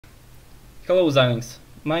Hello Xilinx,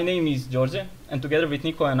 my name is Djordje, and together with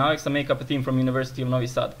Nikola and Aleksa make up a team from University of Novi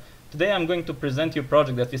Sad. Today I'm going to present you a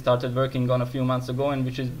project that we started working on a few months ago and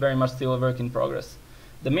which is very much still a work in progress.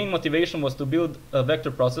 The main motivation was to build a vector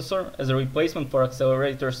processor as a replacement for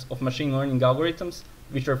accelerators of machine learning algorithms,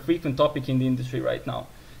 which are a frequent topic in the industry right now.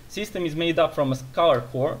 System is made up from a scalar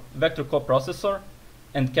core, vector coprocessor,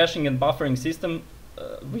 and caching and buffering system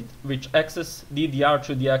which access DDR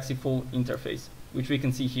through the XCFull interface, which we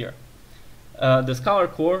can see here. The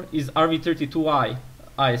scalar core is RV32I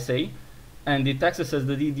ISA, and it accesses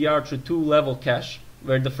the DDR through two-level cache,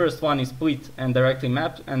 where the first one is split and directly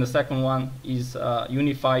mapped, and the second one is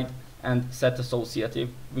unified and set associative,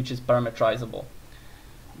 which is parameterizable.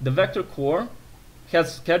 The vector core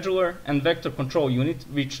has scheduler and vector control unit,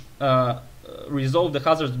 which resolve the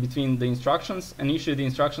hazards between the instructions and issue the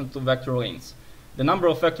instructions to vector lanes. The number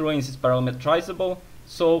of vector lanes is parameterizable,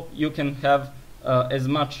 so you can have as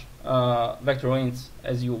much vector lanes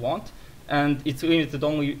as you want, and it's limited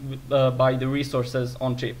only by the resources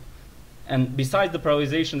on chip. And besides the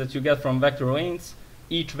parallelization that you get from vector lanes,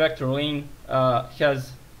 each vector lane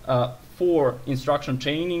has 4 instruction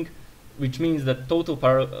chaining, which means that total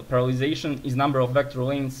parallelization is number of vector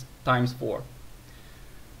lanes times 4.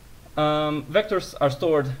 Vectors are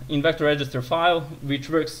stored in vector register file, which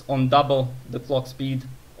works on double the clock speed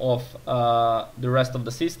of the rest of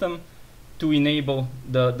the system to enable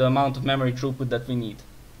the amount of memory throughput that we need.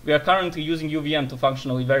 We are currently using UVM to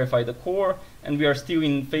functionally verify the core, and we are still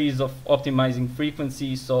in phase of optimizing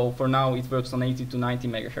frequency, so for now it works on 80 to 90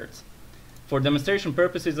 MHz. For demonstration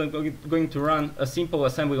purposes, I'm going to run a simple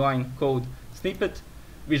assembly line code snippet,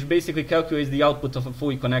 which basically calculates the output of a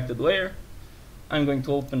fully connected layer. I'm going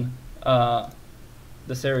to open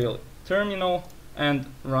the serial terminal and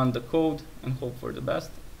run the code and hope for the best.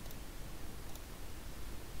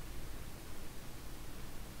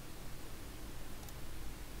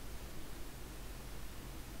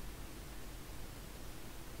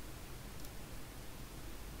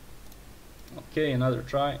 Okay, another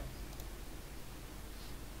try.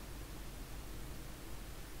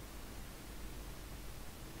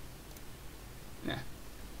 Yeah.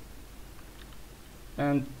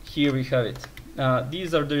 And here we have it.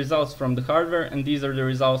 These are the results from the hardware, and these are the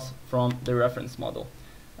results from the reference model.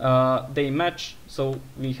 They match, so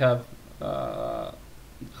we have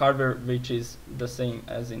hardware which is the same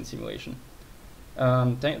as in simulation.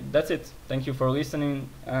 That's it. Thank you for listening,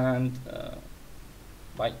 and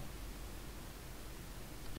bye.